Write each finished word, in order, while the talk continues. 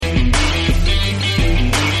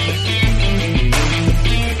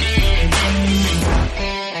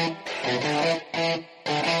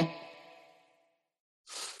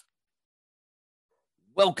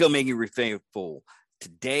Welcome, Angry Faithful.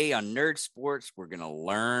 Today on Nerd Sports, we're going to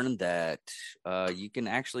learn that you can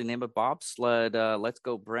actually name a bobsled Let's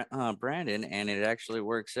Go Brandon, and it actually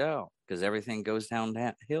works out because everything goes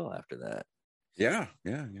downhill after that. Yeah.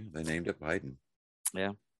 They named it Biden.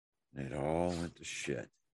 Yeah. And it all went to shit.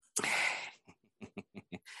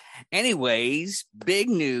 Anyways, big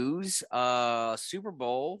news. Super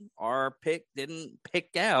Bowl, our pick didn't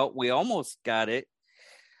pick out. We almost got it.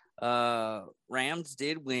 Rams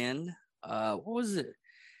did win. What was it?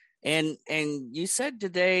 And you said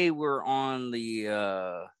today we're on the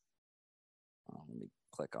let me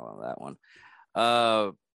click on that one.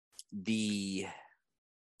 The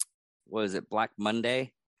what is it, Black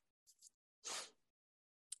Monday?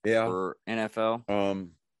 Yeah. For NFL.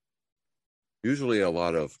 Usually a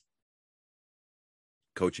lot of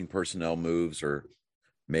coaching personnel moves are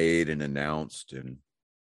made and announced,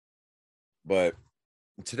 but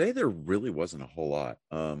today there really wasn't a whole lot.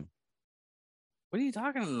 What are you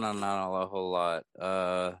talking about? Not a whole lot.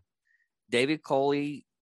 David Coley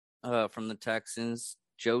from the Texans,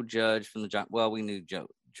 Joe Judge from the Giants. Well, we knew Joe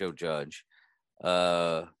Judge.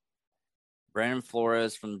 Brandon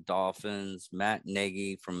Flores from the Dolphins, Matt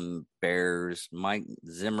Nagy from Bears, Mike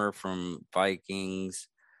Zimmer from Vikings,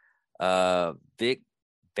 Vic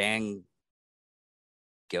Van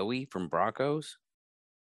Goey from Broncos.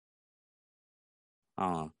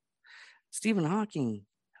 Stephen Hawking,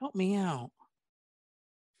 help me out.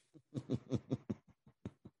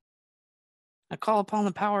 I call upon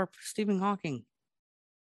the power of Stephen Hawking.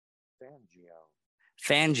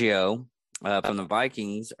 Fangio from the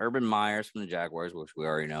Vikings, Urban Myers from the Jaguars, which we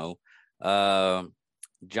already know,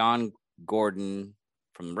 John Gordon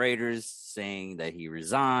from the Raiders saying that he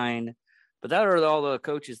resigned. But that are all the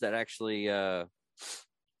coaches that actually got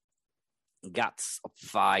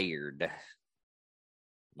fired.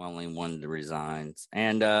 Only one resigns.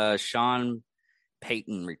 And Sean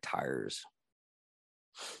Payton retires.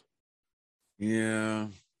 Yeah.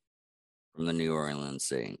 From the New Orleans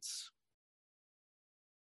Saints.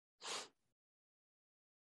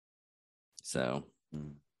 So.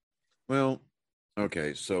 Well,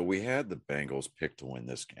 okay. So we had the Bengals picked to win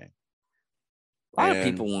this game. A lot of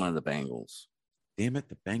people wanted the Bengals. Damn it.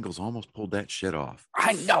 The Bengals almost pulled that shit off.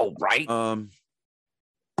 I know, right?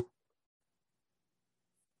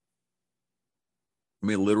 I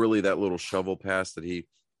mean, literally that little shovel pass that he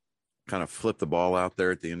kind of flipped the ball out there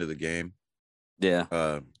at the end of the game. Yeah.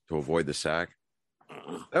 To avoid the sack.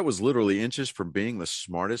 That was literally inches from being the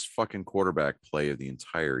smartest fucking quarterback play of the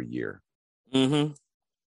entire year. Mm-hmm.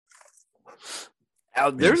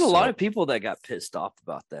 There's a lot of people that got pissed off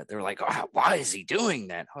about that. They were like, oh, why is he doing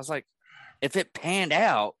that? I was like, if it panned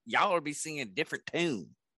out, y'all would be singing a different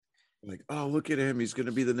tune. Like, oh, look at him. He's going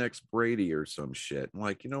to be the next Brady or some shit. I'm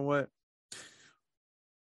like, you know what?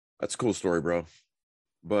 That's a cool story, bro.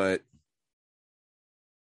 But,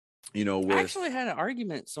 you know, I actually had an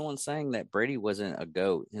argument. Someone saying that Brady wasn't a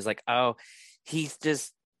GOAT. He's like, oh, he's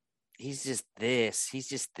just this. He's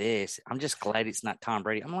just this. I'm just glad it's not Tom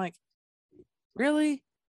Brady. I'm like, really?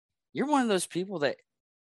 You're one of those people that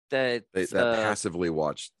passively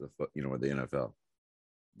watch the NFL.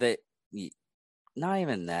 That not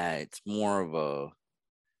even that. It's more of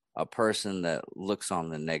a person that looks on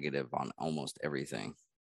the negative on almost everything.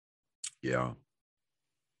 Yeah.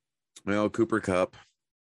 Well, Cooper Kupp,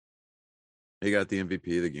 he got the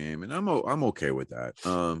MVP of the game, and I'm okay with that.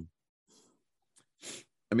 I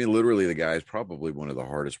mean, literally, the guy is probably one of the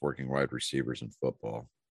hardest working wide receivers in football.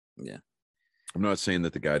 Yeah. I'm not saying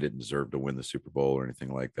that the guy didn't deserve to win the Super Bowl or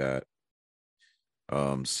anything like that.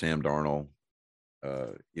 Sam Darnold,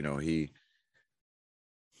 he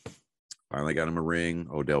finally got him a ring.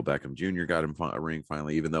 Odell Beckham Jr. got him a ring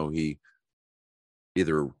finally, even though he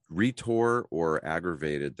either retore or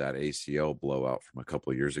aggravated that ACL blowout from a couple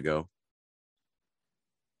of years ago.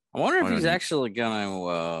 I wonder if he's actually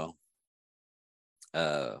going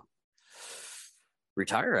to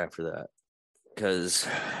retire after that. Because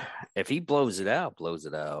if he blows it out.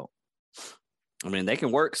 I mean, they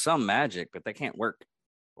can work some magic, but they can't work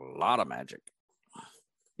a lot of magic.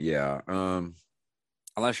 Yeah.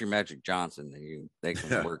 Unless you're Magic Johnson, they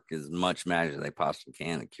can work as much magic as they possibly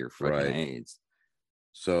can to cure fucking AIDS.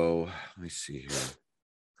 So let me see here.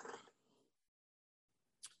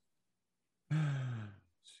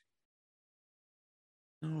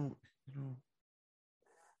 No.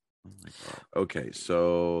 Oh my God. Okay,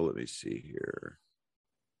 so let me see here.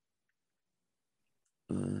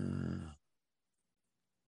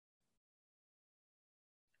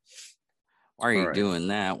 Why are you doing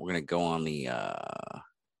that? We're going to go on the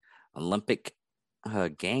Olympic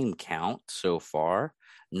game count so far.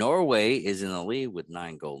 Norway is in the lead with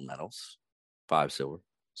 9 gold medals, 5 silver,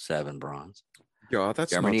 7 bronze. Yeah,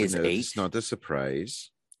 that's Germany is 8. It's not the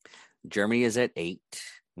surprise. Germany is at 8.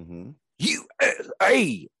 Mm-hmm.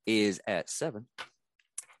 USA is at 7.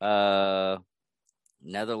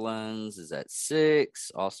 Netherlands is at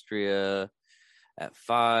 6. Austria at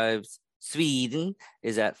 5. Sweden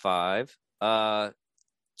is at 5. China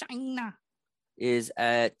is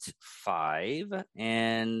at 5.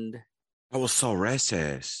 And I was so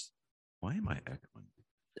racist. Why am I echoing?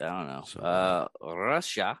 I don't know. So,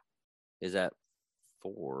 Russia is at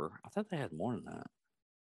 4. I thought they had more than that.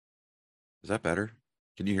 is that better?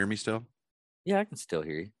 Can you hear me still? Yeah, I can still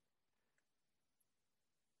hear you.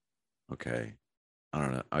 Okay. I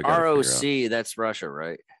don't know. I ROC, that's Russia,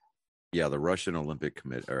 right? Yeah, the Russian Olympic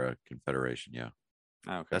Confederation. Yeah.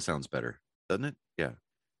 Okay. That sounds better, doesn't it? Yeah.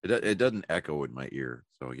 It doesn't echo in my ear.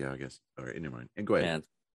 So, yeah, I guess. All right. Never mind. And go ahead.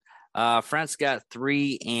 Yeah. France got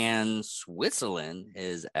 3, and Switzerland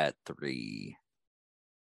is at 3.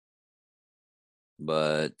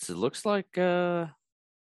 But it looks like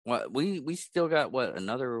what we still got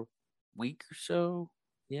another week or so?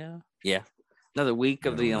 Yeah. Another week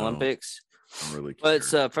of the Olympics. I'm really But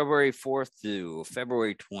it's February 4th to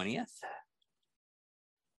February 20th.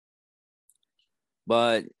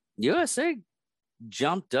 But USA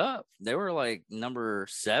jumped up. They were like number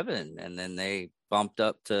 7, and then they bumped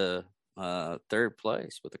up to 3rd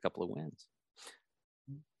place with a couple of wins.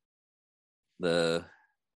 The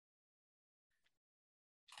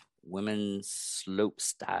women's slope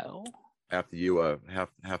style. Half the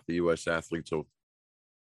U.S. athletes will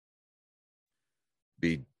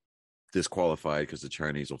be disqualified because the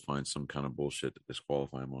Chinese will find some kind of bullshit to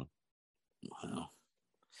disqualify them on. Well,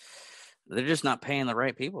 they're just not paying the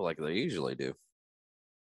right people like they usually do.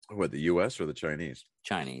 What, the U.S. or the Chinese?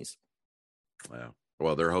 Chinese. Wow.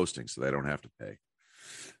 Well, they're hosting, so they don't have to pay.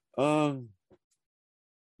 But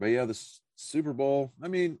yeah, the Super Bowl. I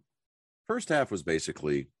mean, first half was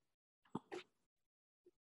basically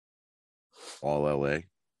all LA.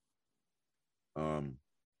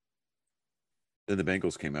 Then the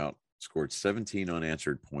Bengals came out, scored 17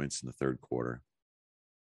 unanswered points in the third quarter.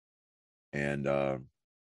 And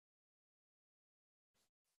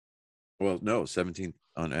 17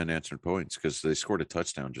 unanswered points because they scored a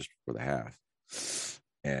touchdown just before the half.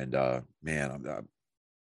 And man,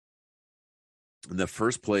 the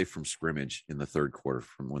first play from scrimmage in the third quarter,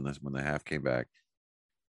 from when the half came back,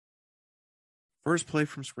 first play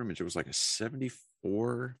from scrimmage, it was like a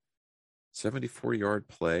 74 yard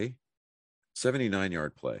play, 79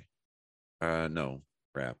 yard play. No,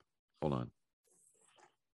 crap. Hold on.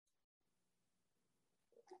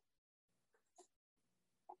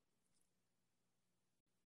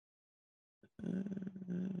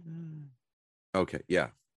 Okay, yeah.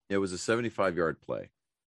 It was a 75 yard play.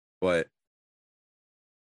 But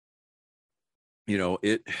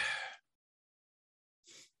it,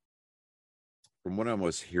 from what I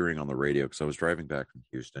was hearing on the radio, because I was driving back from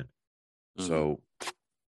Houston. Mm-hmm. So,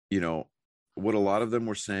 what a lot of them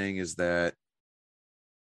were saying is that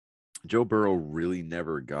Joe Burrow really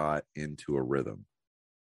never got into a rhythm.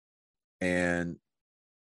 And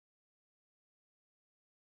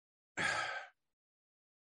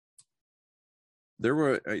there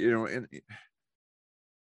were, and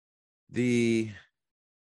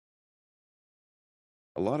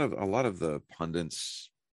a lot of the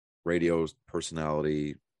pundits, radio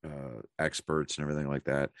personality, experts and everything like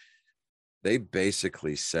that, they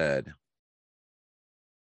basically said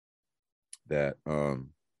that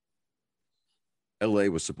LA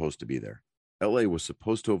was supposed to be there. LA was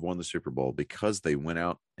supposed to have won the Super Bowl because they went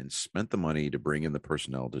out and spent the money to bring in the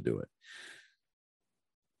personnel to do it.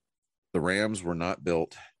 The Rams were not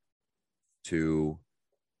built to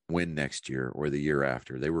win next year or the year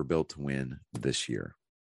after. They were built to win this year.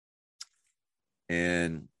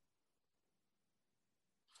 And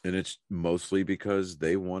it's mostly because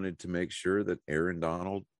they wanted to make sure that Aaron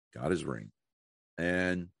Donald got his ring.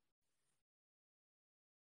 And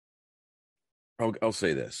I'll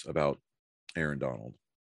say this about Aaron Donald.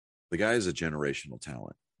 The guy is a generational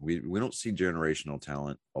talent. We don't see generational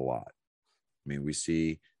talent a lot. I mean, we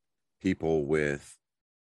see people with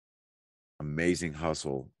amazing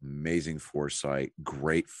hustle, amazing foresight,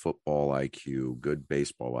 great football IQ, good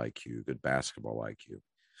baseball IQ, good basketball IQ.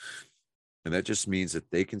 And that just means that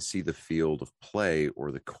they can see the field of play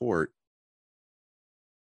or the court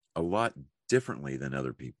a lot differently than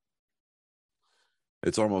other people.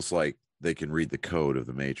 It's almost like they can read the code of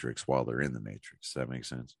the Matrix while they're in the Matrix. Does that make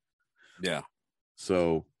sense? Yeah.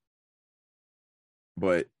 So,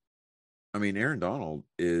 but I mean, Aaron Donald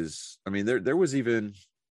is, I mean, there was even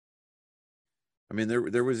I mean,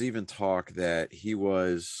 there was even talk that he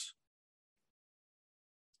was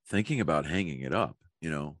thinking about hanging it up,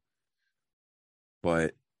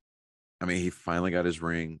 but I mean, he finally got his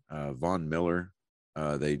ring. Von Miller,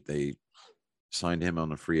 they signed him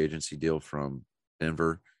on a free agency deal from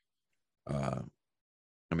Denver. Von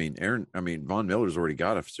Miller's already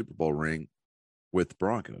got a Super Bowl ring with the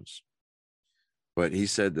Broncos, but he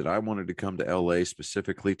said that I wanted to come to LA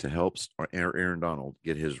specifically to help Aaron Donald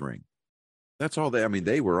get his ring. That's all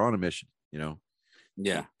they were on a mission,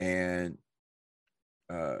 Yeah. And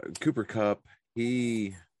Cooper Kupp,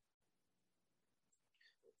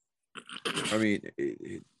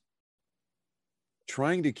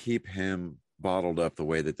 trying to keep him bottled up the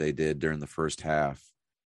way that they did during the first half,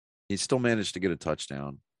 he still managed to get a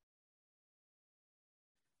touchdown.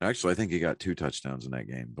 Actually, I think he got 2 touchdowns in that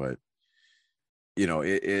game, but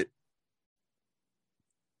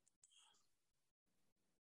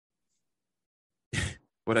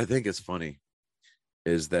what I think is funny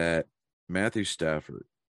is that Matthew Stafford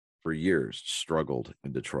for years struggled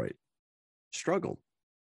in Detroit.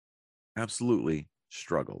 Absolutely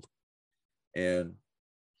struggled. And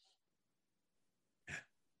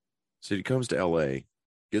so he comes to LA,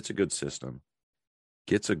 gets a good system,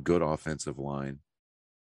 gets a good offensive line,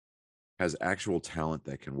 has actual talent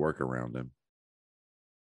that can work around him.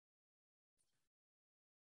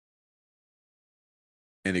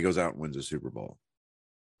 And he goes out and wins a Super Bowl.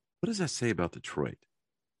 What does that say about Detroit?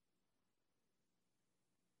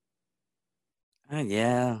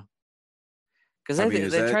 Yeah. Because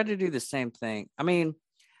they tried to do the same thing. I mean,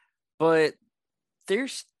 but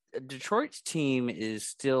Detroit's team is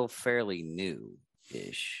still fairly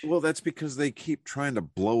new-ish. Well, that's because they keep trying to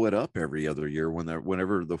blow it up every other year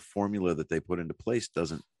whenever the formula that they put into place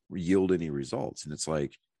doesn't yield any results. And it's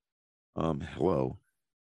like, hello.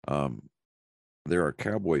 There are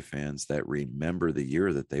Cowboy fans that remember the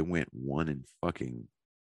year that they went 1 in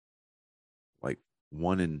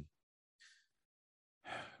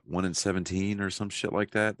 17 or some shit like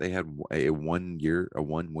that. They had a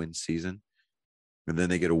 1-win season, and then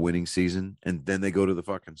they get a winning season, and then they go to the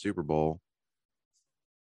fucking Super Bowl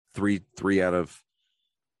 3 out of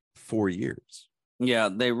 4 years. Yeah,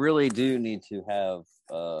 they really do need to have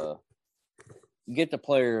get the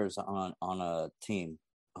players on a team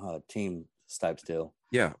type still.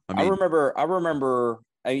 Yeah, I remember.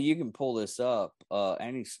 You can pull this up.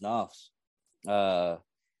 Andy Snuffs,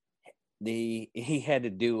 he had to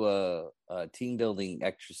do a team building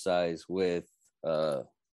exercise with the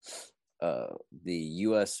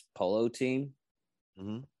U.S. polo team.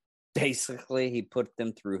 Mm-hmm. Basically, he put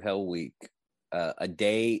them through Hell Week. A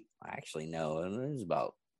day, actually, no, it was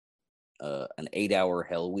about an 8-hour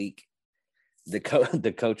Hell Week. The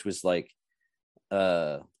coach was like,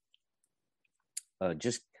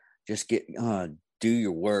 just get do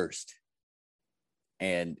your worst.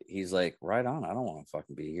 And he's like, right on, I don't want to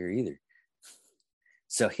fucking be here either.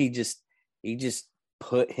 So he just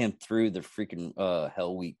put him through the freaking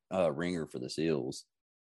Hell Week ringer for the SEALs.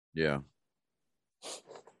 Yeah.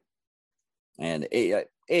 And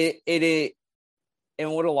it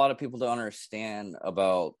and what a lot of people don't understand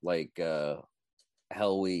about like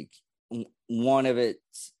Hell Week,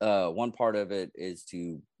 one part of it is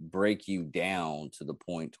to break you down to the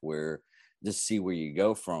point where just see where you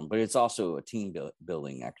go from, but it's also a team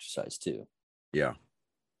building exercise too. Yeah.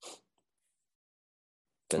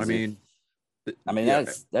 That's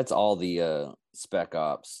all the spec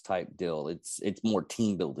ops type deal. It's more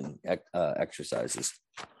team building exercises.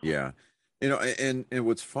 Yeah. And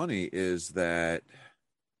what's funny is that,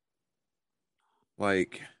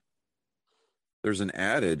 like, there's an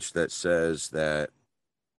adage that says that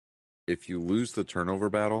if you lose the turnover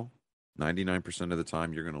battle, 99% of the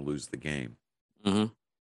time you're going to lose the game. Mm-hmm.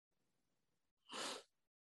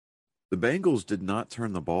 The Bengals did not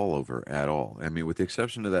turn the ball over at all. I mean, with the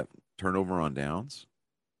exception of that turnover on downs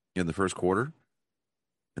in the first quarter,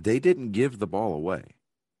 they didn't give the ball away.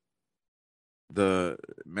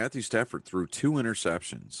 Matthew Stafford threw 2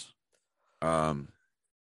 interceptions.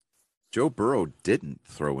 Joe Burrow didn't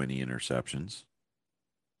throw any interceptions.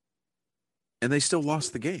 And they still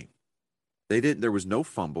lost the game. There was no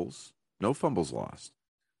fumbles lost.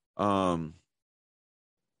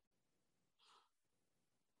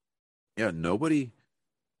 Yeah, nobody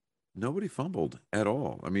fumbled at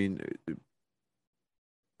all. I mean,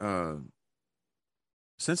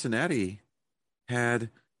 Cincinnati had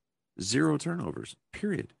 0 turnovers,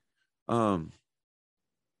 period. I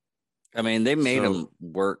mean, they made them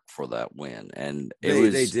work for that win, and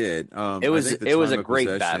they did. It was a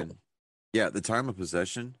great battle. Yeah, the time of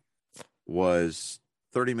possession was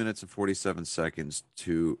 30 minutes and 47 seconds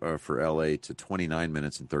to for LA to 29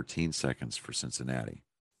 minutes and 13 seconds for Cincinnati.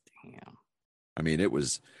 Damn. I mean, it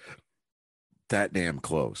was that damn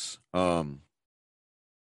close.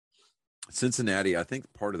 Cincinnati, I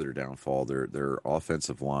think part of their downfall, their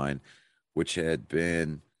offensive line, which had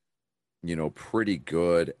been, pretty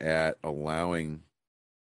good at allowing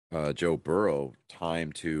Joe Burrow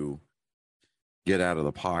time to get out of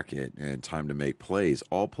the pocket and time to make plays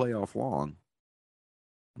all playoff long.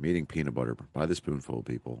 I'm eating peanut butter by the spoonful,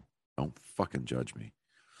 people. Don't fucking judge me.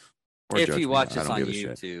 Or if you watch this on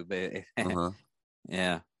YouTube,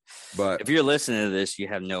 yeah. But if you're listening to this, you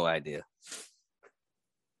have no idea.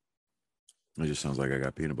 It just sounds like I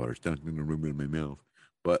got peanut butter stuck in my mouth.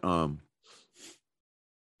 But I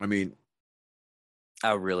mean,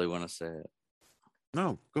 I really want to say it.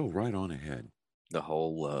 No, go right on ahead. The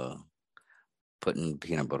whole putting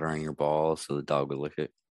peanut butter on your balls so the dog would lick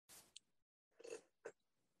it.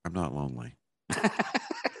 I'm not lonely.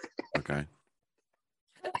 Okay.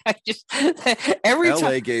 I just every LA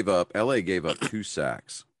time gave up 2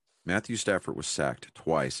 sacks. Matthew Stafford was sacked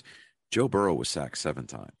twice. Joe Burrow was sacked 7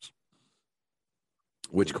 times,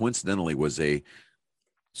 which coincidentally was a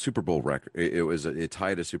Super Bowl record. It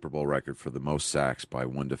tied a Super Bowl record for the most sacks by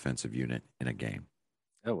one defensive unit in a game.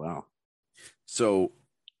 Oh wow! So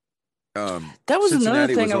that was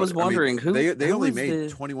Cincinnati another thing I was wondering. They only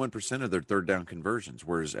made 21% of their third down conversions,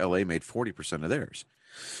 whereas LA made 40% of theirs.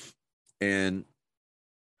 And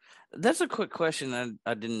that's a quick question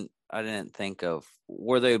I didn't think of.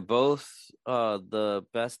 Were they both the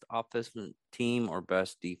best offensive team or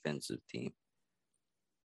best defensive team?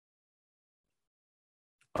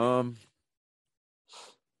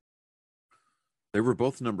 They were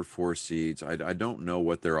both number 4 seeds. I don't know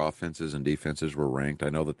what their offenses and defenses were ranked. I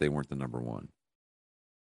know that they weren't the number 1.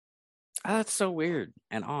 That's so weird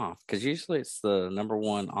and off because usually it's the number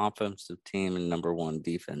 1 offensive team and number 1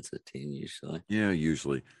 defensive team usually. Yeah,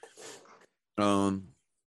 usually.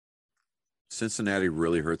 Cincinnati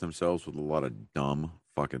really hurt themselves with a lot of dumb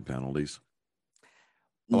fucking penalties.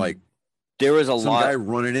 Like there was some guy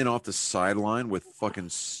running in off the sideline with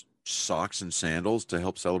fucking socks and sandals to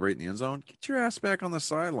help celebrate in the end zone. Get your ass back on the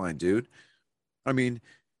sideline, dude. I mean,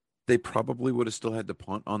 they probably would have still had to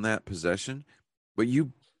punt on that possession, but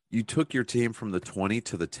you took your team from the 20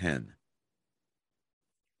 to the 10.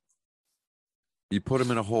 You put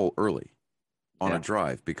them in a hole early on a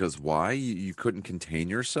drive because why? You couldn't contain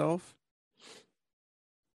yourself?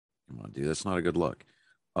 Come on, dude. That's not a good look.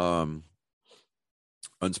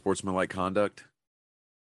 Unsportsmanlike conduct.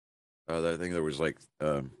 I think there was like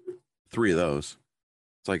 3 of those.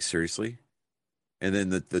 It's like, seriously? And then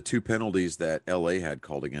the 2 penalties that LA had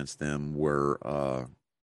called against them were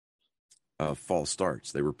false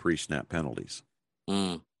starts. They were pre-snap penalties.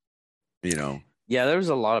 Yeah, there was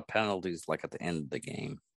a lot of penalties like at the end of the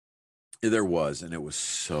game. There was, and it was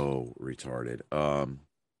so retarded.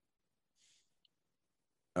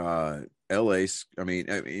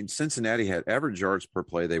 Cincinnati had average yards per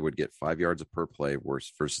play. They would get 5 yards per play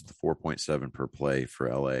versus the 4.7 per play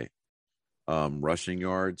for LA. Rushing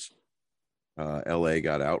yards, LA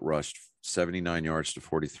got outrushed 79 yards to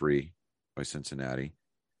 43 by Cincinnati.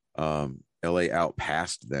 LA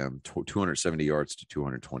outpassed them 270 yards to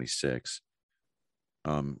 226.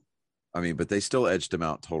 But they still edged them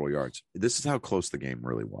out total yards. This is how close the game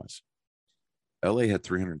really was. LA had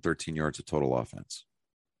 313 yards of total offense.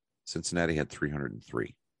 Cincinnati had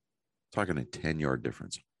 303. Talking a 10-yard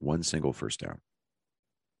difference. One single first down.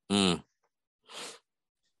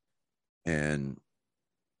 And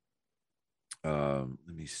let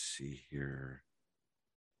me see here.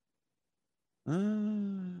 So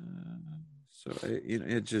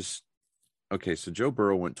Joe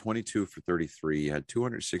Burrow went 22 for 33. He had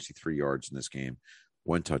 263 yards in this game,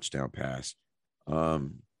 1 touchdown pass.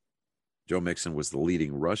 Joe Mixon was the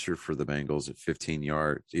leading rusher for the Bengals at 15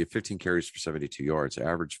 yards. He had 15 carries for 72 yards,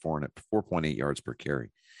 averaged 4.8 yards per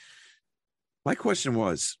carry. My question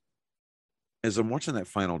was, as I'm watching that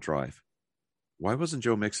final drive, why wasn't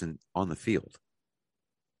Joe Mixon on the field?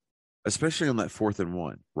 Especially on that 4th and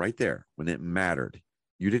 1, right there, when it mattered.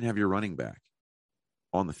 You didn't have your running back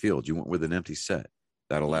on the field. You went with an empty set.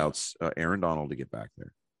 That allowed Aaron Donald to get back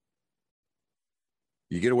there.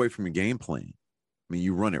 You get away from your game plan. I mean,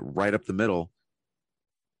 you run it right up the middle.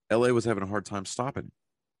 LA was having a hard time stopping it.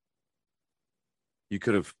 You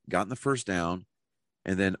could have gotten the first down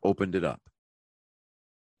and then opened it up.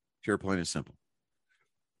 Pure, plain and simple.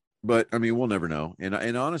 But, I mean, we'll never know.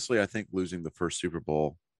 And honestly, I think losing the first Super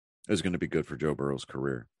Bowl is going to be good for Joe Burrow's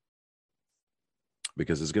career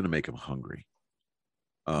because it's going to make him hungry.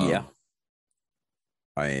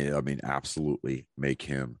 I mean, absolutely make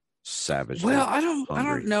him Well, savagely I don't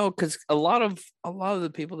hungry. know because a lot of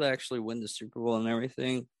the people that actually win the Super Bowl and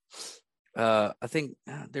everything, I think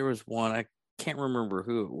there was one I can't remember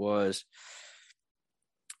who it was.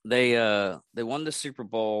 They won the Super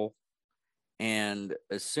Bowl, and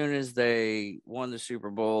as soon as they won the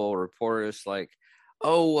Super Bowl, reporters like,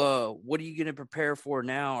 "Oh, what are you going to prepare for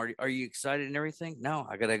now? Are you excited and everything?" No,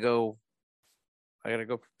 I gotta go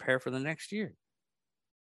prepare for the next year.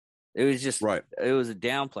 It was just Right. it was a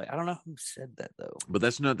downplay. I don't know who said that though. But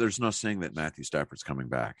there's no saying that Matthew Stafford's coming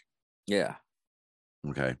back. Yeah.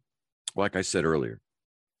 Okay. Like I said earlier,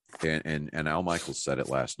 and Al Michaels said it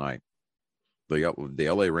last night. The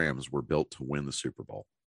LA Rams were built to win the Super Bowl.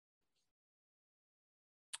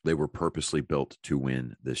 They were purposely built to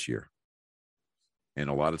win this year. And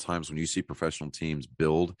a lot of times when you see professional teams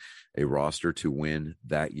build a roster to win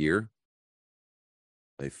that year,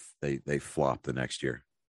 they flop the next year.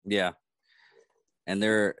 Yeah. And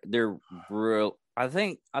they're real I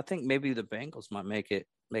think maybe the Bengals might make it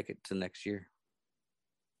to next year.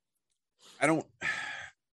 I don't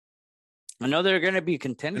I know they're going to be I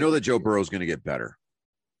contenders. know that Joe Burrow is going to get better.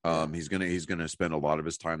 He's gonna spend a lot of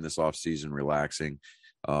his time this offseason relaxing,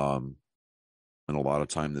 and a lot of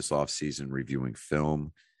time this offseason reviewing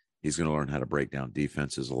film. He's going to learn how to break down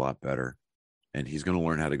defenses a lot better, and he's going to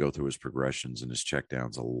learn how to go through his progressions and his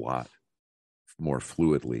checkdowns a lot more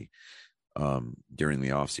fluidly during the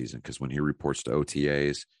offseason. Because when he reports to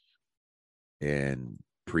OTAs and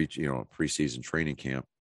preseason training camp,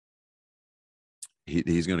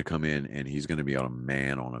 he's going to come in and he's going to be on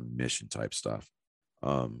a mission type stuff.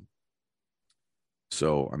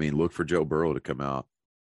 So I mean, look for Joe Burrow to come out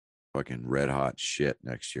fucking red hot shit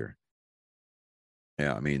next year.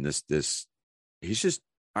 Yeah, I mean this he's just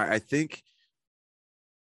I think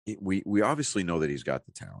we obviously know that he's got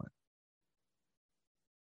the talent,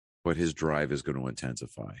 but his drive is going to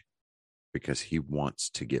intensify because he wants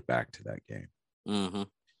to get back to that game. Mm-hmm.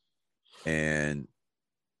 And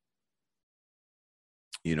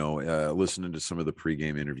listening to some of the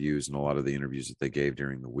pregame interviews and a lot of the interviews that they gave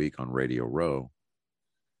during the week on Radio Row,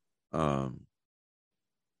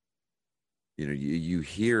 you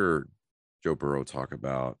hear Joe Burrow talk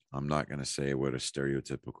about, I'm not going to say what a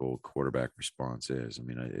stereotypical quarterback response is. I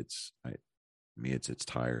mean, it's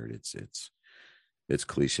tired. It's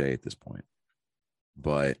cliche at this point,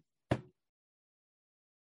 but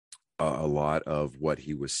a lot of what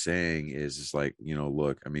he was saying is like,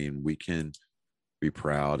 look, I mean, we can be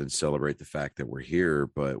proud and celebrate the fact that we're here,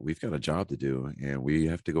 but we've got a job to do and we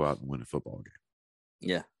have to go out and win a football game.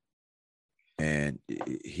 Yeah. And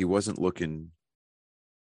he wasn't looking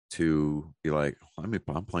to be like,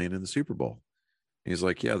 I'm playing in the Super Bowl. He's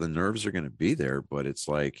like, yeah, the nerves are going to be there, but it's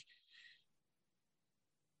like,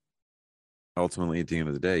 ultimately at the end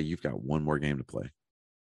of the day, you've got one more game to play.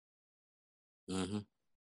 Mm-hmm.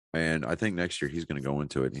 And I think next year he's going to go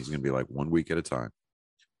into it and he's going to be like 1 week at a time,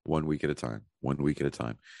 1 week at a time, 1 week at a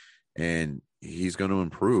time. And he's going to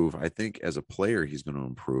improve. I think as a player, he's going to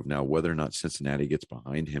improve. Now, whether or not Cincinnati gets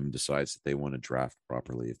behind him and decides that they want to draft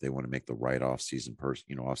properly, if they want to make the right off-season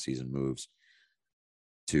moves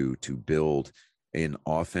to build an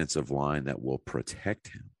offensive line that will protect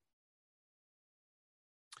him,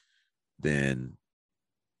 then,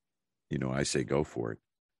 I say go for it.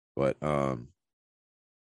 But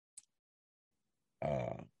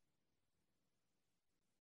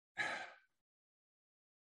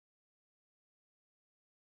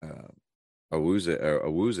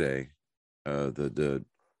Awuzie, the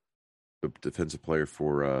defensive player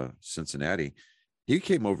for Cincinnati, he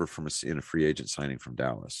came over in a free agent signing from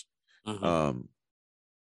Dallas. Mm-hmm.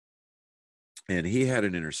 And he had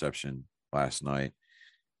an interception last night.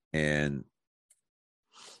 And,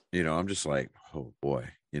 I'm just like, oh boy,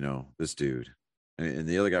 this dude. And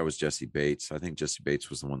the other guy was Jesse Bates. I think Jesse Bates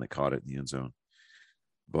was the one that caught it in the end zone.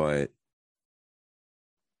 But,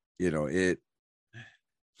 I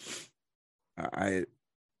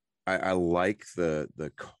like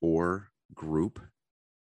the core group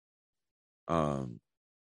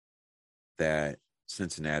that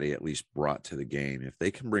Cincinnati at least brought to the game. If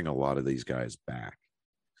they can bring a lot of these guys back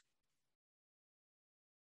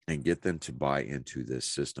and get them to buy into this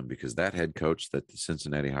system, because that head coach that the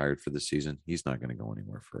Cincinnati hired for the season, he's not going to go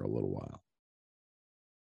anywhere for a little while.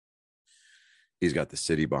 He's got the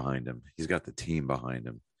city behind him. He's got the team behind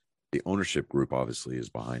him. The ownership group obviously is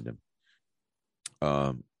behind him.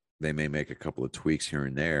 They may make a couple of tweaks here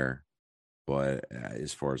and there, but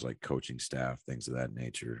as far as like coaching staff, things of that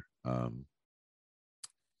nature,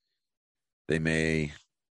 they may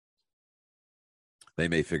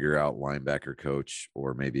figure out linebacker coach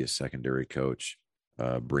or maybe a secondary coach.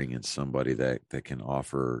 bring in somebody that can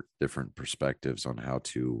offer different perspectives on how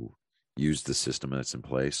to use the system that's in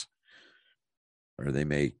place. Or they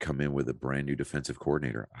may come in with a brand new defensive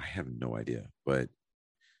coordinator. I have no idea, but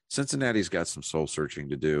Cincinnati's got some soul searching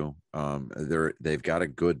to do. They've got a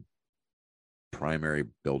good primary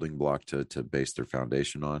building block to base their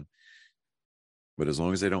foundation on. But as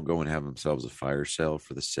long as they don't go and have themselves a fire sale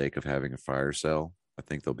for the sake of having a fire sale, I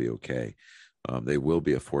think they'll be okay. They will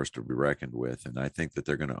be a force to be reckoned with, and I think that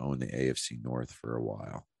they're going to own the AFC North for a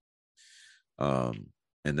while.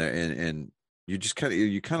 And you just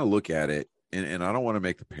kind of look at it, and I don't want to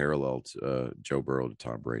make the parallel to Joe Burrow to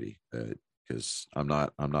Tom Brady, because I'm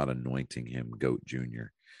not anointing him GOAT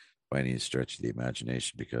Junior by any stretch of the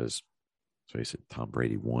imagination, because so he said Tom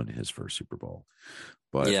Brady won his first Super Bowl,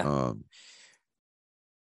 but yeah.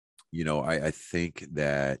 I think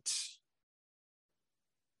that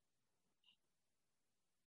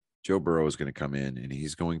Joe Burrow is going to come in and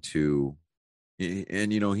he's going to,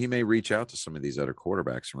 and he may reach out to some of these other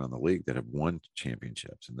quarterbacks around the league that have won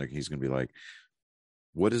championships, and he's going to be like,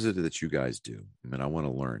 what is it that you guys do? I mean, I want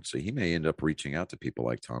to learn. So he may end up reaching out to people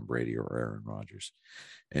like Tom Brady or Aaron Rodgers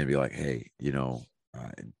and be like, hey,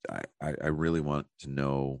 I really want to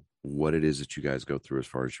know what it is that you guys go through as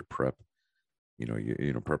far as your prep,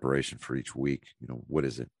 your preparation for each week. What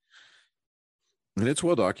is it? And it's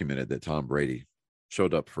well documented that Tom Brady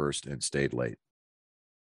showed up first and stayed late,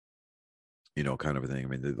 kind of a thing. I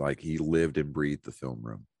mean, like he lived and breathed the film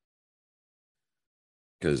room.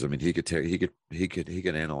 Because I mean, he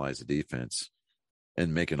could analyze the defense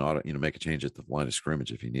and make make a change at the line of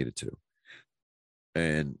scrimmage if he needed to.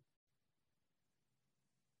 And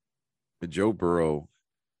Joe Burrow,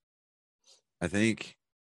 I think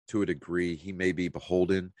to a degree, he may be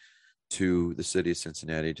beholden to the city of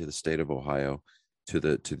Cincinnati, to the state of Ohio, to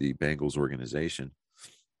the Bengals organization.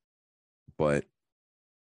 But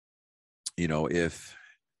because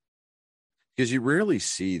you rarely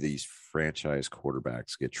see these franchise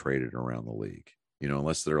quarterbacks get traded around the league,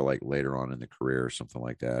 unless they're like later on in the career or something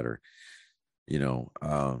like that, or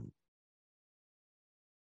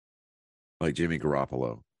like Jimmy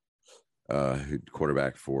Garoppolo, who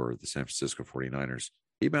quarterback for the San Francisco 49ers.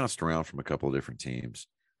 He bounced around from a couple of different teams,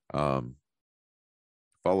 followed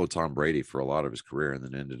Tom Brady for a lot of his career, and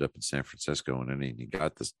then ended up in San Francisco. And then he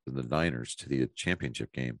got the Niners to the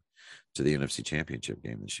championship game, to the NFC championship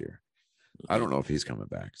game this year. I don't know if he's coming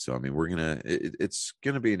back. So, I mean, it's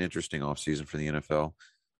going to be an interesting offseason for the NFL.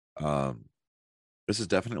 This is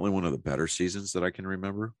definitely one of the better seasons that I can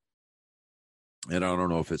remember. And I don't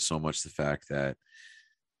know if it's so much the fact that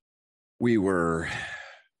we were,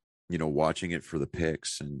 watching it for the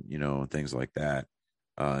picks and, things like that,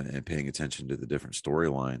 and paying attention to the different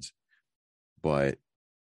storylines. But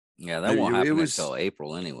yeah, that won't happen until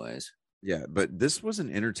April anyways. Yeah, but this was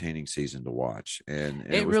an entertaining season to watch, and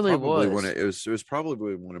it was really probably it was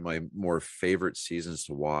probably one of my more favorite seasons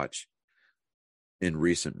to watch in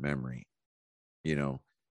recent memory.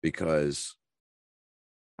 Because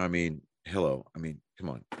I mean, come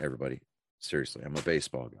on, everybody, seriously, I'm a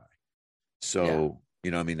baseball guy, so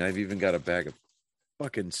I've even got a bag of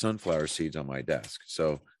fucking sunflower seeds on my desk,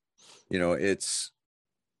 so it's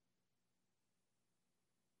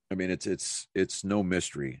no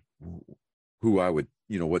mystery who I would,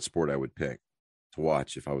 what sport I would pick to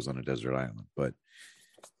watch if I was on a desert island. But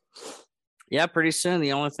yeah, pretty soon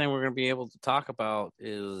the only thing we're going to be able to talk about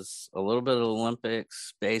is a little bit of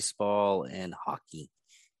Olympics, baseball, and hockey.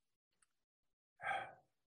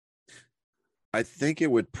 I think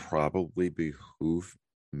it would probably behoove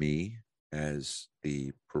me as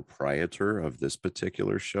the proprietor of this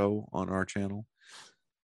particular show on our channel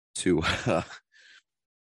to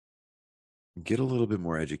get a little bit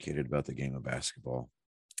more educated about the game of basketball.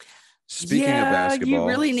 Speaking of basketball, you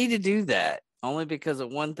really need to do that, only because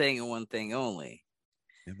of one thing and one thing only.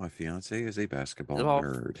 And my fiance is a basketball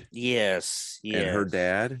nerd. Yes. And her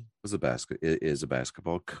dad is a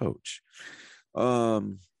basketball coach. Yeah,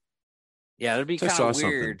 it'd be kind of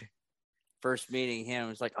weird. First meeting him,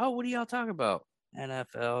 it's like, oh, what are y'all talking about?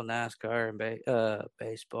 NFL, NASCAR, and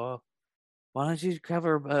baseball. Why don't you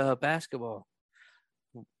cover basketball?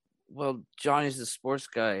 Well, Johnny's the sports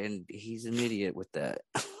guy, and he's an idiot with that.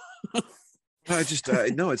 No,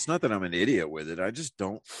 it's not that I'm an idiot with it. I just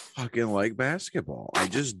don't fucking like basketball. I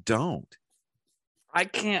just don't. I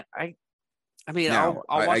can't. I mean, now,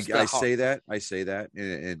 I'll watch I say that.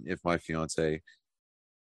 And if my fiance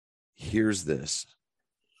hears this,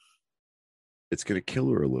 it's going to kill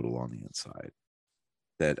her a little on the inside.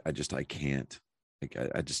 That I can't. Like,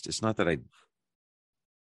 it's not that I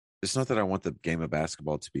want the game of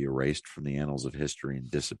basketball to be erased from the annals of history and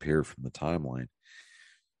disappear from the timeline.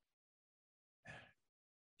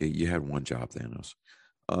 You had one job, Thanos.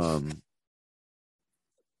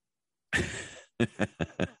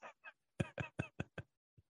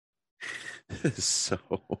 So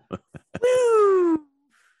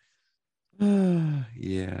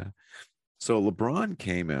yeah. So LeBron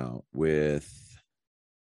came out with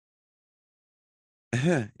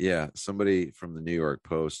yeah, somebody from the New York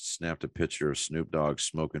Post snapped a picture of Snoop Dogg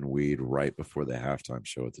smoking weed right before the halftime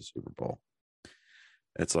show at the Super Bowl.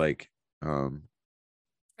 It's like,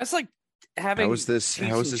 That's like having how is this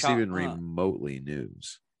Chong, even remotely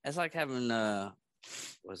news? It's like having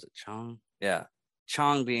was it Chong? Yeah.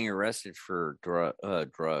 Chong being arrested for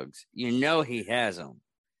drugs. You know he has them.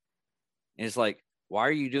 It's like, why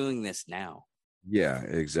are you doing this now? Yeah,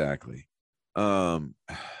 exactly. I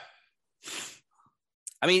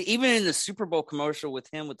mean, even in the Super Bowl commercial with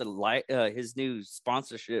him with the light, his new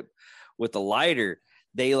sponsorship with the lighter,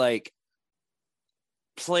 they like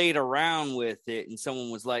played around with it, and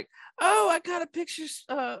someone was like, "Oh, I got a picture,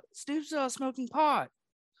 Snoop's smoking pot,"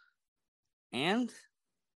 and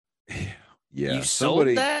yeah, you sold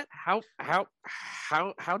that. How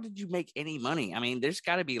did you make any money? I mean, there's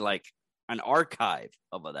got to be like an archive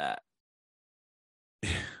of that,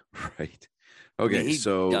 right? Okay, I mean, he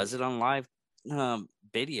so does it on live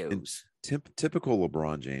videos. Typical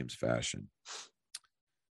LeBron James fashion.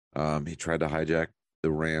 He tried to hijack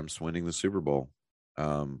the Rams winning the Super Bowl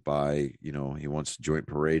by, he wants a joint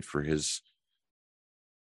parade for his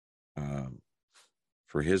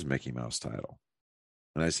Mickey Mouse title.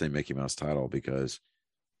 And I say Mickey Mouse title because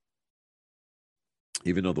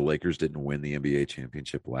even though the Lakers didn't win the NBA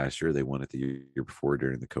championship last year, they won it the year before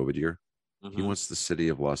during the COVID year. Mm-hmm. He wants the city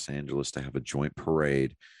of Los Angeles to have a joint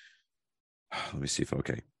parade. Let me see if,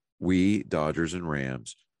 we Dodgers and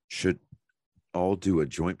Rams should all do a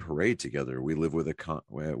joint parade together. We live with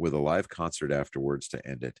a live concert afterwards to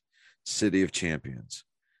end it. City of Champions,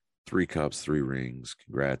 3 cups, 3 rings.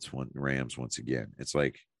 Congrats, Rams once again. It's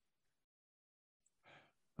like,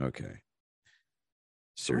 okay,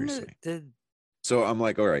 seriously. So I'm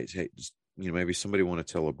like, all right, hey, just maybe somebody want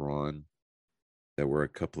to tell LeBron that we're a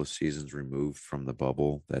couple of seasons removed from the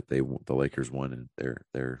bubble that the Lakers won, and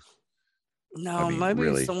they're. No, maybe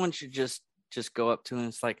really, someone should just go up to him.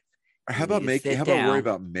 It's like, how about worry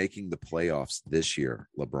about making the playoffs this year,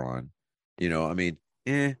 LeBron?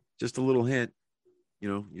 Just a little hint.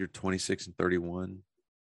 You're 26-31,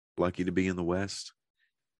 lucky to be in the West.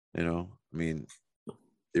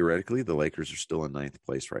 Theoretically, the Lakers are still in 9th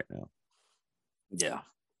place right now. Yeah.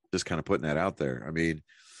 Just kind of putting that out there.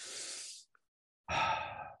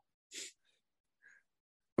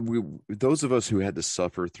 Those of us who had to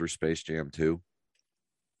suffer through Space Jam 2.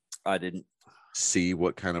 I didn't see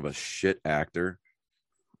what kind of a shit actor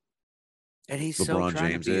and he's LeBron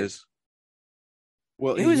James is.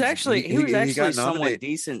 Well, he was actually somewhat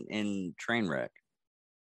decent in Trainwreck.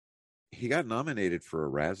 He got nominated for a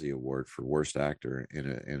Razzie Award for Worst Actor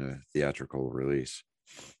in a theatrical release.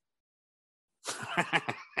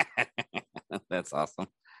 That's awesome.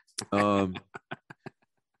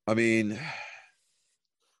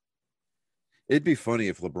 It'd be funny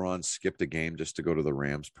if LeBron skipped a game just to go to the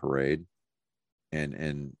Rams parade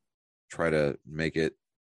and try to make it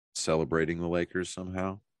celebrating the Lakers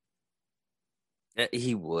somehow.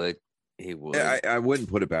 He would. I wouldn't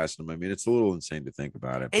put it past him. It's a little insane to think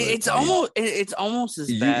about it. It's almost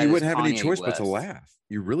as bad. You wouldn't have Kanye any choice West. But to laugh.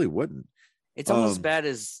 You really wouldn't. It's almost as bad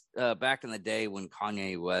as back in the day when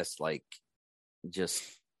Kanye West just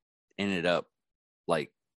ended up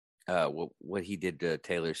what he did to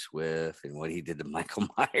Taylor Swift and what he did to Michael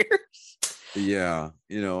Myers. Yeah,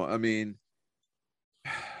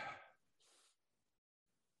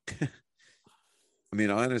 I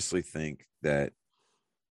honestly think that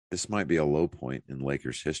this might be a low point in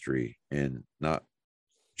Lakers history, and not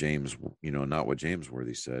not what James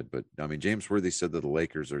Worthy said, but James Worthy said that the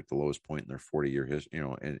Lakers are at the lowest point in their 40-year history,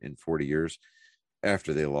 in 40 years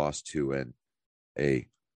after they lost to a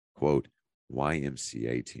quote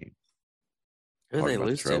YMCA team. Who they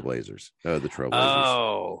lose to? Trailblazers. The Trailblazers.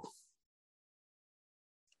 Oh.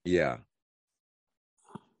 Yeah,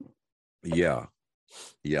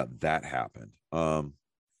 that happened. Well,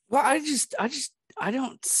 I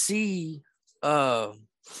don't see.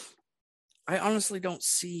 I honestly don't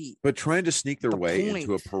see. But trying to sneak their way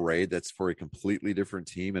into a parade that's for a completely different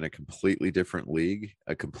team in a completely different league,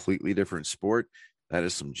 a completely different sport, that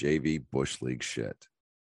is some JV Bush League shit.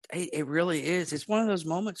 It really is. It's one of those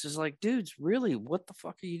moments. It's like, dudes, really, what the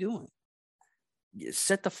fuck are you doing?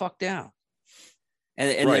 Sit the fuck down.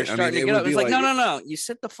 And right. They're starting to get up. It's like, no. You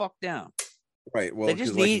sit the fuck down. Right. Well, they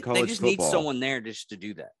just need someone there just to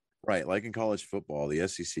do that. Right. Like in college football, the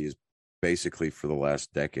SEC is basically for the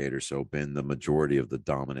last decade or so been the majority of the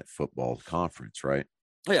dominant football conference, right?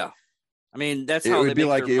 Yeah. I mean, that's It how would they be make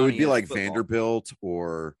like their money is football. Vanderbilt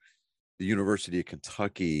or the University of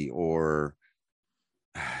Kentucky or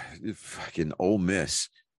fucking Ole Miss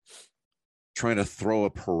trying to throw a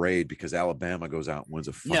parade because Alabama goes out and wins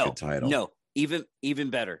a fucking title. No, even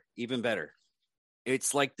better.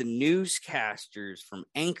 It's like the newscasters from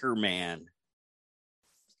Anchorman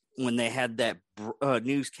when they had that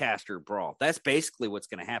newscaster brawl. That's basically what's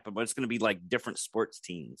going to happen, but it's going to be like different sports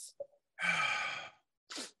teams.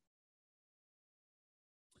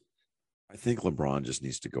 I think LeBron just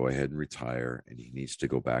needs to go ahead and retire, and he needs to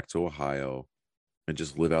go back to Ohio and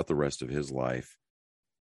just live out the rest of his life,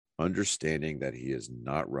 understanding that he is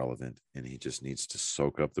not relevant and he just needs to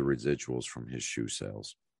soak up the residuals from his shoe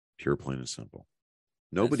sales. Pure, plain and simple.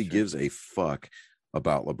 Nobody gives a fuck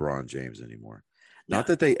about LeBron James anymore. No. Not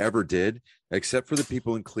that they ever did, except for the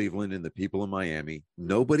people in Cleveland and the people in Miami.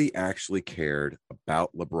 Nobody actually cared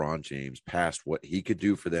about LeBron James past what he could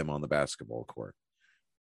do for them on the basketball court.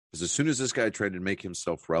 Because as soon as this guy tried to make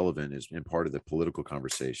himself relevant as in part of the political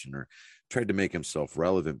conversation, or tried to make himself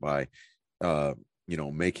relevant by,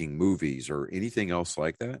 making movies or anything else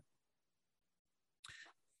like that,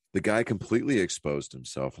 the guy completely exposed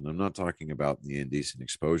himself. And I'm not talking about the indecent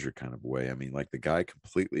exposure kind of way. I mean, like the guy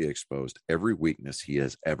completely exposed every weakness he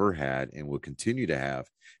has ever had and will continue to have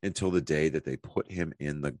until the day that they put him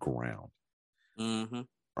in the ground. Mm-hmm.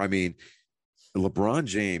 I mean, LeBron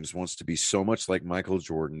James wants to be so much like Michael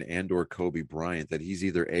Jordan and or Kobe Bryant that he's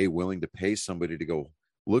either willing to pay somebody to go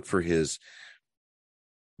look for his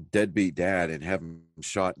deadbeat dad and have him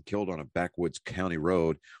shot and killed on a backwoods county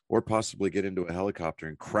road, or possibly get into a helicopter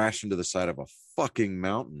and crash into the side of a fucking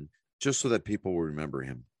mountain just so that people will remember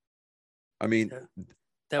him. I mean,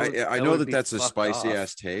 I know that that's a spicy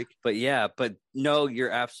ass take, but no, you're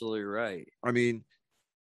absolutely right. I mean,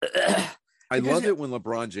 I love it when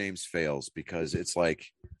LeBron James fails because it's like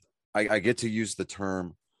I get to use the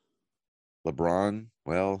term LeBron.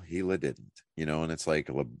 Well, he didn't, and it's like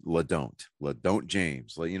don't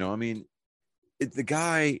James. I mean, the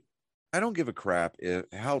guy, I don't give a crap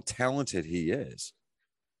how talented he is.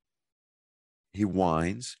 He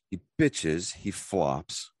whines, he bitches, he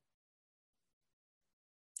flops.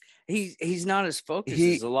 He's not as focused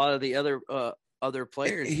as a lot of the other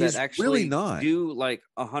players that actually do like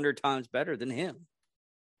 100 times better than him.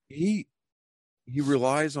 He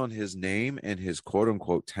relies on his name and his quote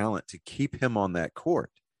unquote talent to keep him on that court.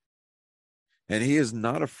 And he is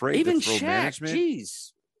not afraid to throw management.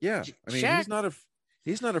 Geez. Yeah. I mean,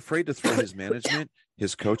 he's not afraid to throw his management,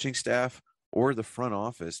 his coaching staff, or the front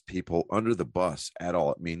office people under the bus at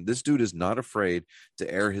all. I mean, this dude is not afraid to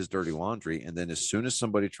air his dirty laundry. And then as soon as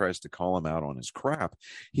somebody tries to call him out on his crap,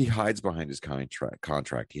 he hides behind his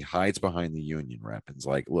contract. He hides behind the union rep and's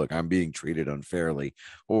like, look, I'm being treated unfairly.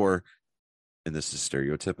 Or, and this is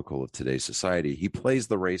stereotypical of today's society, he plays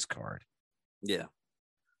the race card. Yeah.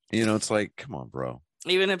 It's like, come on, bro.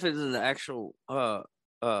 Even if it's an actual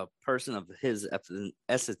person of his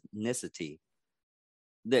ethnicity,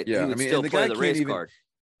 that he would still play the race card.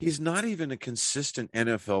 He's not even a consistent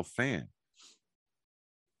NFL fan.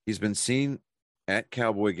 He's been seen at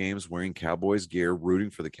Cowboy games wearing Cowboys gear, rooting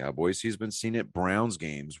for the Cowboys. He's been seen at Browns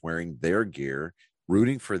games wearing their gear,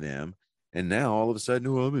 rooting for them. And now all of a sudden,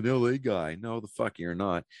 I'm an LA guy. No, the fuck you're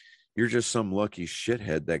not. You're just some lucky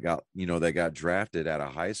shithead that got drafted out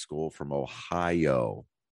of high school from Ohio.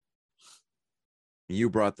 You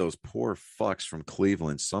brought those poor fucks from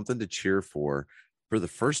Cleveland something to cheer for the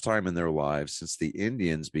first time in their lives since the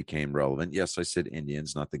Indians became relevant. Yes, I said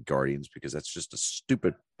Indians, not the Guardians, because that's just a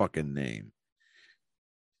stupid fucking name.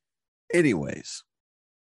 Anyways.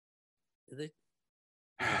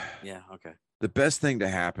 Yeah, okay. The best thing to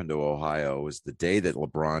happen to Ohio was the day that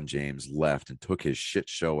LeBron James left and took his shit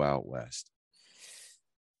show out west.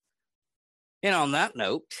 And on that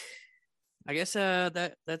note, I guess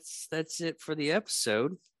that's it for the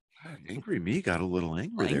episode. Angry me got a little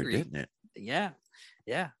angry there, didn't it? Yeah.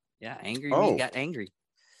 Angry me got angry.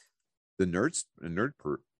 The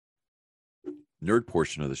nerd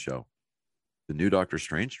portion of the show. The new Doctor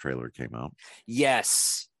Strange trailer came out.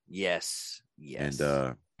 Yes.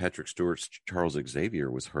 And Patrick Stewart's Charles Xavier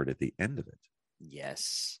was heard at the end of it.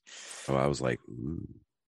 Yes. So I was like, ooh.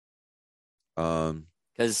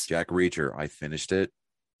 Because Jack Reacher, I finished it.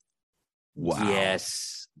 Wow.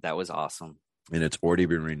 Yes, that was awesome. And it's already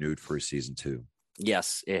been renewed for season 2.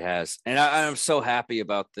 Yes, it has. And I'm so happy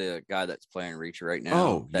about the guy that's playing Reacher right now.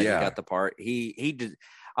 Oh, that he got the part. He did.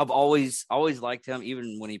 I've always liked him,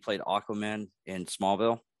 even when he played Aquaman in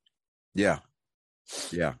Smallville. Yeah.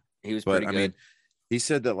 He was pretty good. I mean, he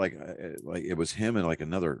said that like it was him and like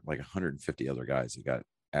another like 150 other guys that got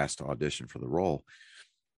asked to audition for the role,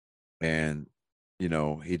 and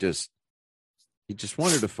he just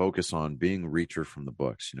wanted to focus on being Reacher from the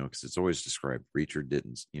books, because it's always described Reacher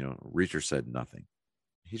didn't, Reacher said nothing.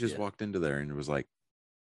 He just walked into there and it was like,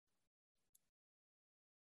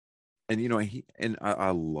 and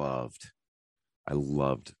I loved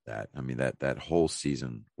that. I mean, that whole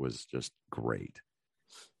season was just great.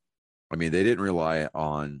 I mean, they didn't rely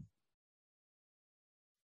on,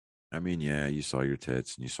 I mean, yeah, you saw your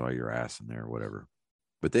tits and you saw your ass in there, whatever,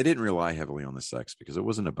 but they didn't rely heavily on the sex because it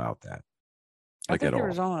wasn't about that. I think there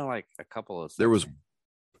was only like a couple of. There was,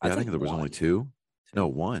 I think there was only two. No,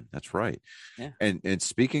 one. That's right. Yeah. And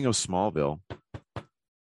speaking of Smallville,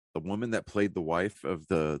 the woman that played the wife of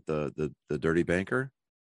the dirty banker.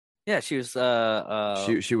 Yeah, she was.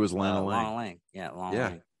 She was Lana Lang. Lana Lang. Yeah, Lana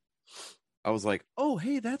Lang. I was like, oh,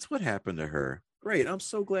 hey, that's what happened to her. Great. I'm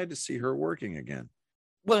so glad to see her working again.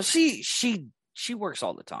 Well, she works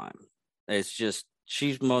all the time. It's just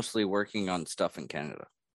she's mostly working on stuff in Canada.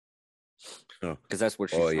 Because that's where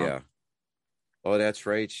she's from. Yeah. Oh, that's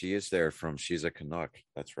right. She is there from. She's a Canuck.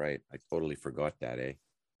 That's right. I totally forgot that, eh?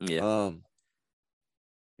 Yeah.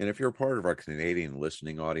 And if you're a part of our Canadian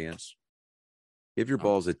listening audience, give your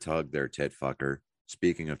balls a tug there, Ted Fucker.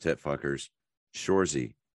 Speaking of Ted Fuckers,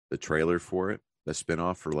 Shoresy, the trailer for it, the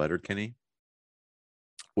spinoff for Letterkenny,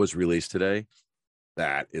 was released today.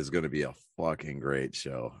 That is going to be a fucking great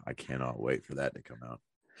show. I cannot wait for that to come out.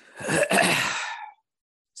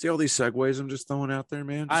 See all these segues I'm just throwing out there,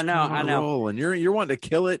 man. Just I know. roll, and you're wanting to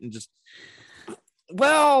kill it and just.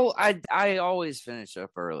 Well, I always finish up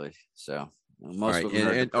early, so most of them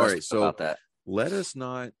are all right. So about that. Let us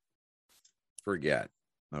not forget,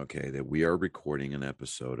 okay, that we are recording an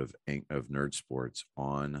episode of Nerd Sports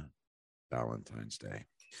on Valentine's Day,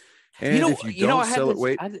 and if you don't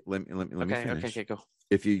celebrate, let me finish. Okay, go.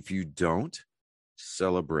 If you don't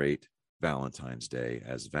celebrate Valentine's Day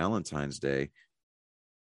as Valentine's Day,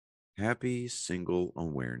 happy Single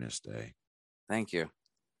Awareness Day. Thank you.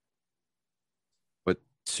 But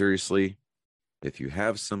seriously, if you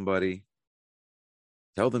have somebody,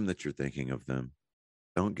 tell them that you're thinking of them.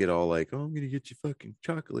 Don't get all like, oh, I'm going to get you fucking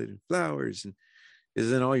chocolate and flowers. And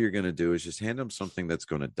then all you're going to do is just hand them something that's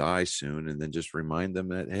going to die soon. And then just remind them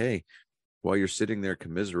that, hey, while you're sitting there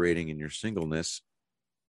commiserating in your singleness,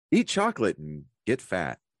 eat chocolate and get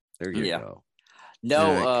fat. There you go.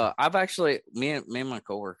 No, I've actually, me and my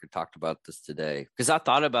coworker talked about this today because I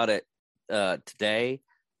thought about it today,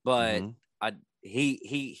 but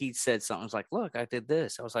he said something. I was like, look, I did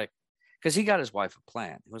this. I was like, because he got his wife a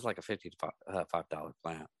plant. It was like a $55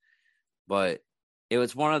 plant, but it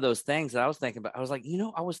was one of those things that I was thinking about. I was like,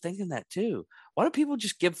 I was thinking that too. Why do people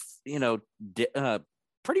just give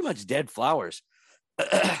pretty much dead flowers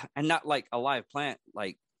and not like a live plant?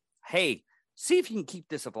 Like, hey, see if you can keep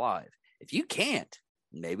this alive. If you can't,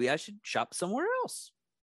 maybe I should shop somewhere else.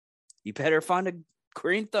 You better find a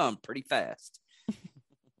green thumb pretty fast.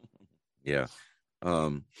 Yeah.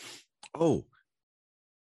 John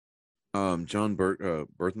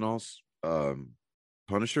Berthnall's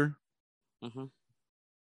Punisher. Mm-hmm.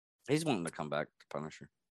 He's wanting to come back to Punisher.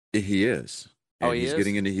 He is. And he's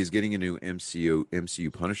getting a new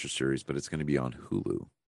MCU Punisher series, but it's going to be on Hulu.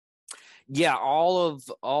 Yeah, all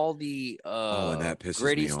the and that pisses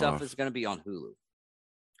gritty me stuff off. is going to be on Hulu.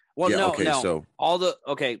 Well, yeah, no. So all the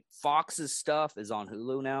Fox's stuff is on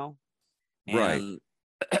Hulu now. Right.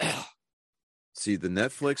 See the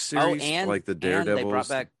Netflix series, like the Daredevil.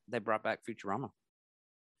 They brought back Futurama.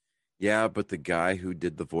 Yeah, but the guy who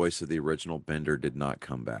did the voice of the original Bender did not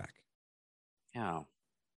come back. Yeah.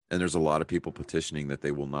 And there's a lot of people petitioning that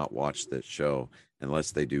they will not watch that show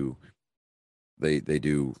unless they do. They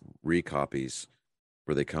do recopies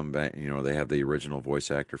where they come back. They have the original voice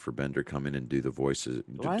actor for Bender come in and do the voices,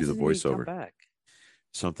 do the voiceover. Come back?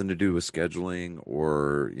 Something to do with scheduling,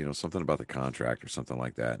 or something about the contract or something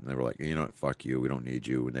like that. And they were like, fuck you, we don't need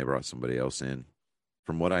you. And they brought somebody else in.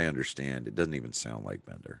 From what I understand, it doesn't even sound like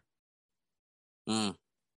Bender.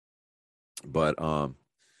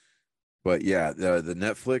 But yeah, the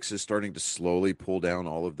Netflix is starting to slowly pull down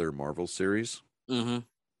all of their Marvel series. Mm-hmm.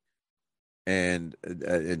 And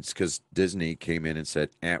it's because Disney came in and said,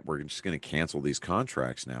 we're just going to cancel these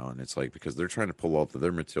contracts now. And it's like, because they're trying to pull all of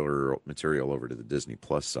their material over to the Disney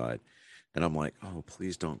Plus side. And I'm like, oh,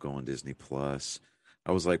 please don't go on Disney Plus.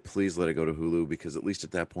 I was like, please let it go to Hulu, because at least at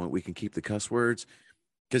that point we can keep the cuss words.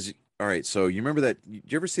 Because, all right, so you remember that?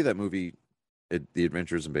 Did you ever see that movie, The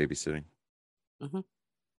Adventures in Babysitting? Mm-hmm.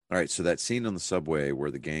 All right, so that scene on the subway where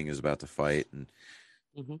the gang is about to fight and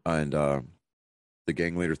the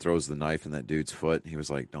gang leader throws the knife in that dude's foot. He was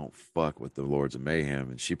like, "Don't fuck with the Lords of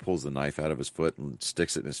Mayhem," and she pulls the knife out of his foot and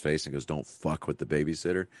sticks it in his face and goes, "Don't fuck with the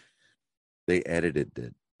babysitter." They edited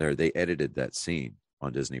it there. They edited that scene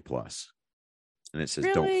on Disney Plus, and it says,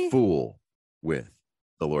 "Don't Really? fool with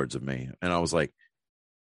the Lords of Mayhem." And I was like,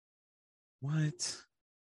 "What?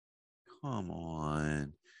 Come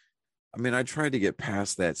on." I mean, I tried to get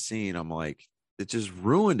past that scene. I'm like, it just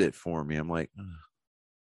ruined it for me. I'm like, ugh,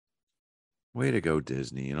 way to go,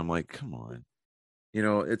 Disney. And I'm like, come on.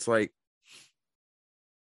 It's like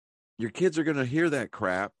your kids are going to hear that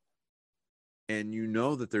crap. And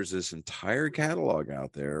that there's this entire catalog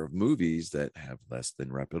out there of movies that have less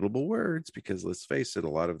than reputable words, because let's face it, a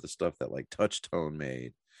lot of the stuff that like Touchstone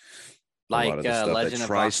made, a lot of the stuff that Legend of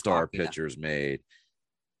Vox TriStar Machina. Pictures made,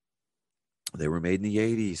 they were made in the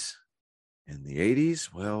 80s. In the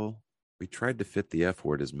 80s, well, we tried to fit the F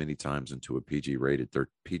word as many times into a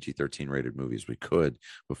PG-13 rated movie as we could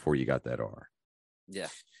before you got that R. Yeah.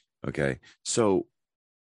 Okay. So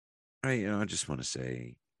I just want to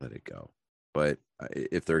say, let it go. But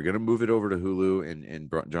if they're going to move it over to Hulu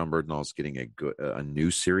and John Bernthal's getting a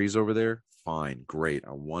new series over there, fine, great.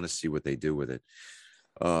 I want to see what they do with it.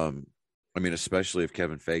 I mean, especially if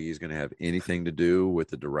Kevin Feige is going to have anything to do with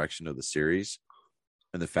the direction of the series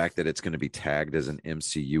and the fact that it's going to be tagged as an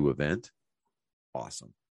MCU event.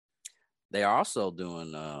 Awesome. They are also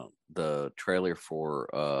doing the trailer for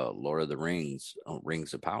Lord of the Rings,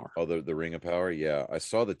 Rings of Power. Oh, the Ring of Power? Yeah. I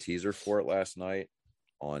saw the teaser for it last night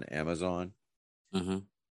on Amazon. Mm-hmm.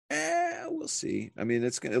 We'll see. I mean,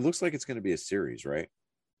 it looks like it's going to be a series, right?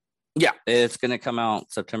 Yeah, it's going to come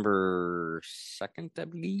out September 2nd, I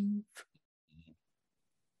believe.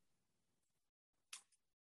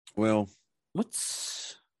 Well,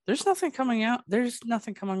 there's nothing coming out. There's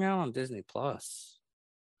nothing coming out on Disney Plus.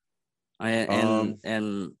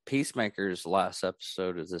 And Peacemaker's last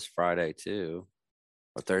episode is this Friday too,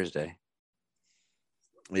 or Thursday.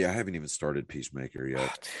 Yeah, I haven't even started Peacemaker yet.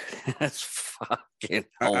 Oh, dude, that's fucking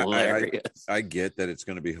hilarious. I get that it's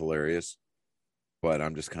going to be hilarious, but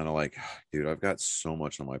I'm just kind of like, dude, I've got so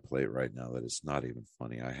much on my plate right now that it's not even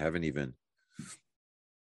funny. I haven't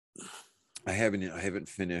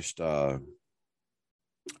finished. I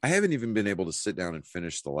haven't even been able to sit down and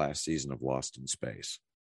finish the last season of Lost in Space.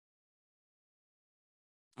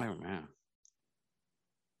 Oh man.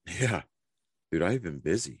 Yeah, dude, I've been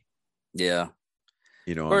busy. Yeah.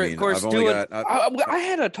 I mean, I've only got. I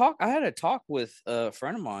had a talk with a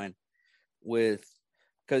friend of mine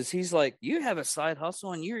because he's like, you have a side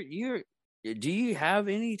hustle and do you have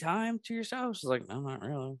any time to yourself? I was like, no, not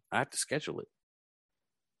really. I have to schedule it.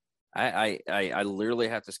 I literally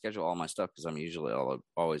have to schedule all my stuff because I'm usually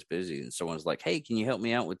always busy. And someone's like, hey, can you help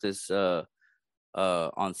me out with this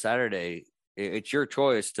on Saturday? It's your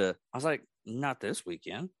choice to. I was like, not this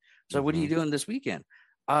weekend. So what are you doing this weekend?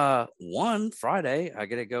 One Friday, I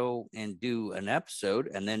gotta go and do an episode,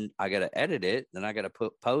 and then I gotta edit it, then I gotta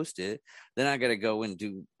post it, then I gotta go and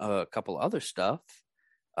do a couple other stuff.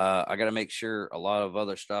 I gotta make sure a lot of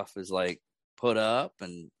other stuff is like put up,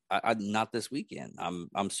 and I not this weekend.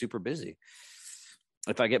 I'm super busy.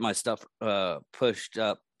 If I get my stuff pushed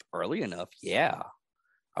up early enough, yeah,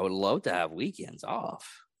 I would love to have weekends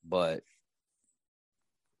off, but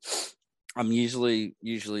I'm usually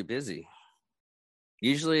busy.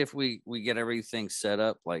 Usually if we get everything set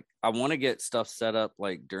up, like I want to get stuff set up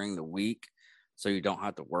like during the week so you don't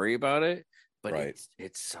have to worry about it, but right.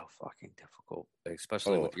 it's so fucking difficult,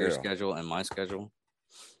 especially with your schedule and my schedule.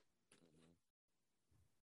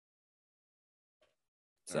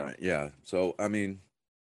 So yeah. So I mean,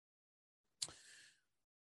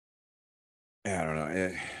 I don't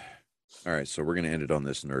know. All right, so we're gonna end it on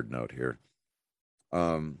this nerd note here.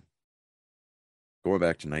 Going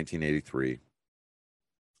back to 1983,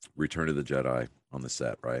 Return of the Jedi on the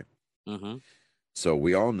set, right? Mm-hmm. So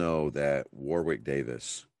we all know that Warwick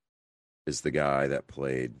Davis is the guy that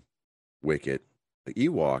played Wicket, the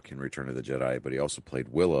Ewok in Return of the Jedi, but he also played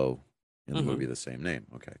Willow in the movie of the same name.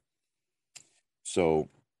 Okay. So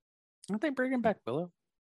aren't they bringing back Willow?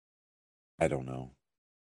 I don't know.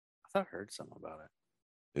 I thought I heard something about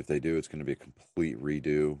it. If they do, it's going to be a complete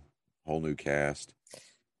redo, whole new cast.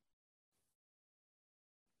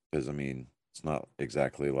 Because, I mean, it's not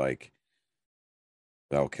exactly like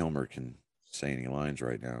Val Kilmer can say any lines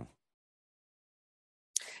right now.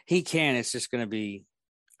 He can. It's just going to be,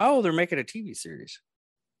 oh, they're making a TV series.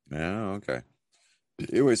 Yeah, okay.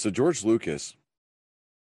 Anyway, so George Lucas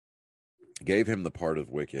gave him the part of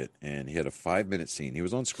Wicket, and he had a 5-minute scene. He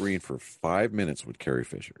was on screen for 5 minutes with Carrie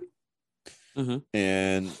Fisher. Mm-hmm.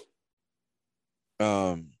 And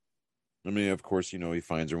I mean, of course, he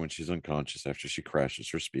finds her when she's unconscious after she crashes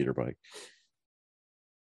her speeder bike.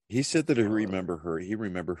 He said that he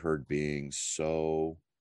remembered her being so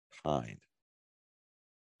kind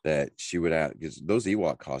that she would ask, because those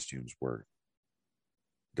Ewok costumes were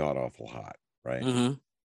god awful hot, right? Mm-hmm.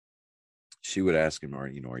 She would ask him, are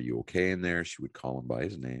you okay in there? She would call him by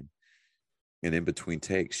his name. And in between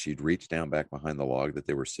takes, she'd reach down back behind the log that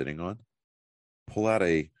they were sitting on, pull out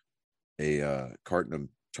a carton of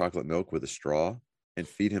chocolate milk with a straw, and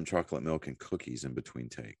feed him chocolate milk and cookies in between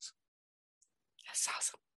takes. That's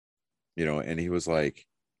awesome. And he was like,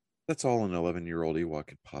 that's all an 11-year-old Ewok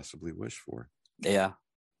could possibly wish for. Yeah.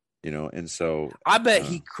 And so I bet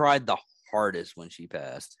he cried the hardest when she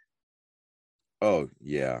passed. Oh,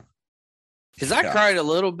 yeah. Because I cried a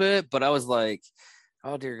little bit, but I was like,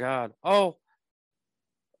 oh, dear God. Oh,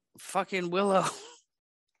 fucking Willow.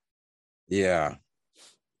 Yeah.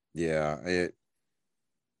 Yeah. I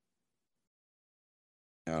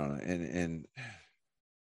don't know. And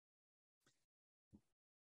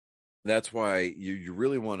that's why you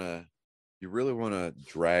really want to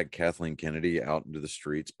drag Kathleen Kennedy out into the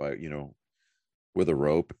streets by, with a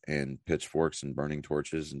rope and pitchforks and burning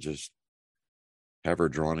torches, and just have her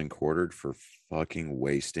drawn and quartered for fucking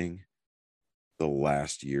wasting the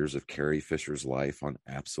last years of Carrie Fisher's life on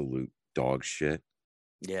absolute dog shit.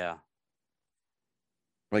 Yeah.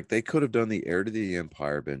 Like, they could have done the Heir to the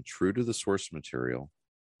Empire, been true to the source material,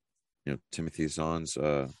 Timothy Zahn's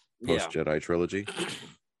post-Jedi trilogy,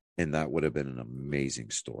 and that would have been an amazing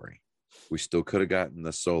story. We still could have gotten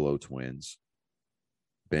the Solo twins.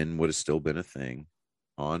 Ben would have still been a thing.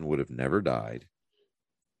 Han would have never died.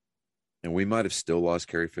 And we might have still lost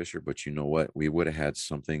Carrie Fisher, but you know what? We would have had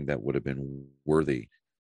something that would have been worthy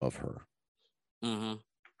of her. Mm-hmm.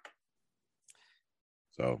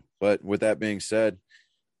 So, but with that being said,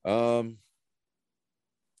 baseball,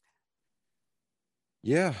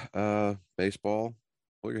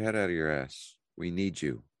 pull your head out of your ass. We need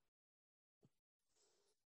you.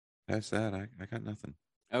 Past that, I got nothing.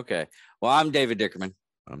 Okay. Well, I'm David Dickerman.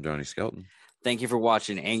 I'm Johnny Skelton. Thank you for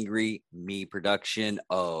watching Angry Me production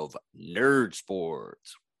of Nerd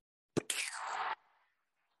Sports.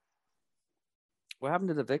 What happened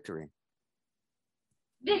to the victory?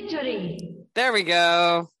 Victory! There we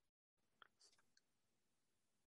go.